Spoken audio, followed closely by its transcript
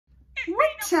What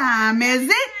time is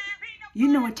it? You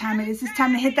know what time it is. It's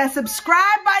time to hit that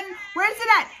subscribe button. Where is it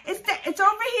at? It's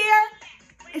over here.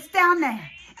 It's down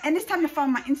there. And it's time to follow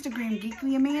my Instagram,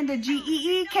 Geekly Amanda,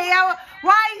 Geekly Amanda.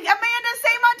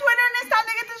 Same on Twitter. And it's time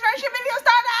to get this reaction video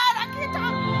started. I can't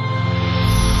talk.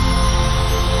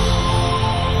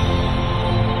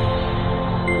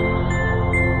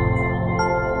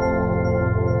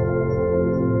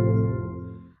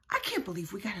 I can't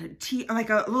believe we got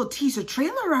a little teaser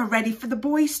trailer already for The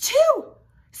Boys 2.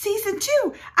 Season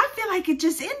 2. I feel like it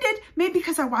just ended, maybe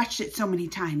because I watched it so many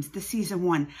times, the season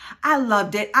 1. I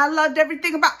loved it. I loved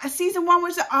everything about it. Season 1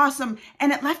 was awesome,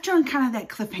 and it left you on kind of that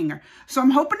cliffhanger. So I'm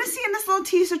hoping to see in this little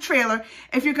teaser trailer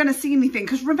if you're going to see anything.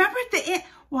 Because remember at the end,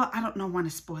 well, I don't want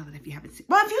to spoil it if you haven't seen it.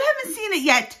 Well, if you haven't seen it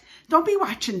yet, don't be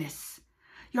watching this.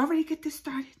 You all ready to get this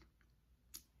started?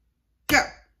 Go.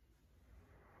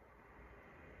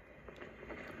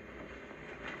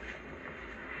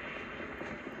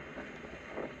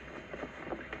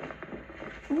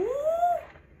 Ooh.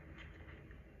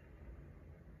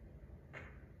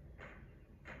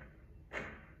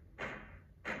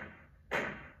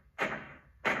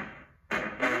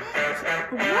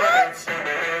 What?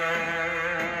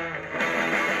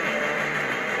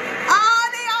 Oh,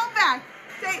 they all back.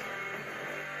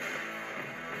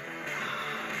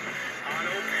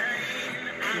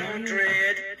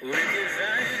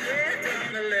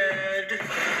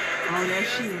 Oh, there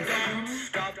she is.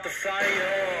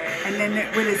 And then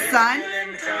with his son.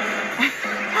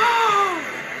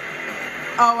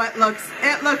 Oh, it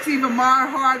looks even more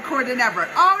hardcore than ever.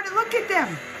 Oh, look at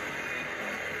them.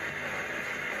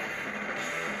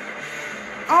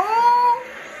 Oh.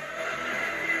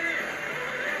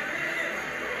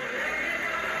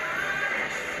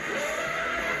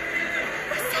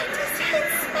 What's that? His head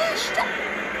smashed up.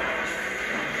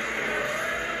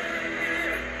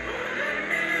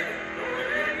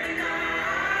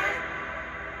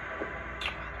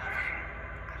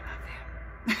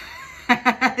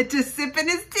 Just sipping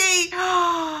his tea.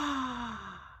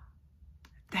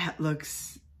 That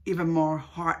looks even more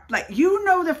hard. Like, you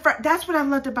know, that's what I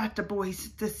loved about The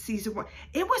Boys this season 1.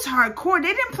 It was hardcore.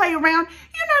 They didn't play around.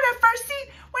 You know that first scene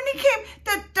when he came,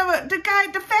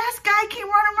 the fast guy came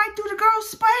running right through the girl's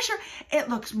splasher. It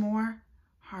looks more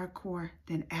hardcore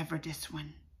than ever, this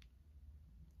one.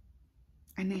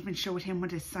 And they even showed him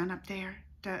with his son up there.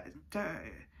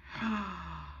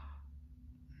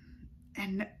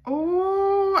 And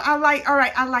oh, I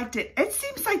liked it. It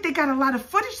seems like they got a lot of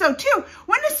footage though too.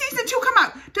 When does season 2 come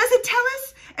out? Does it tell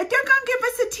us? If they're gonna give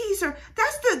us a teaser,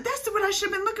 that's what I should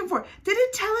have been looking for. Did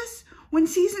it tell us when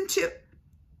season 2?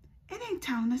 It ain't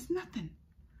telling us nothing.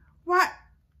 What?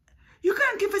 You're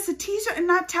gonna give us a teaser and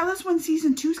not tell us when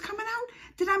season 2's coming out?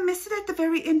 Did I miss it at the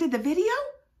very end of the video?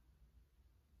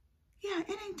 Yeah,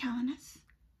 it ain't telling us.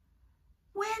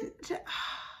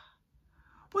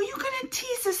 Well, you're going to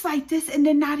tease us like this and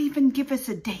then not even give us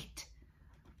a date.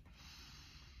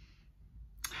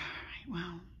 All right,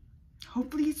 well,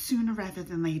 hopefully it's sooner rather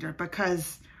than later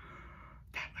because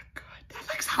that looked good. That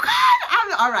looks so good.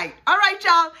 All right,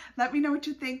 y'all. Let me know what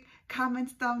you think.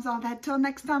 Comments, thumbs, all that. Till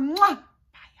next time. Mwah.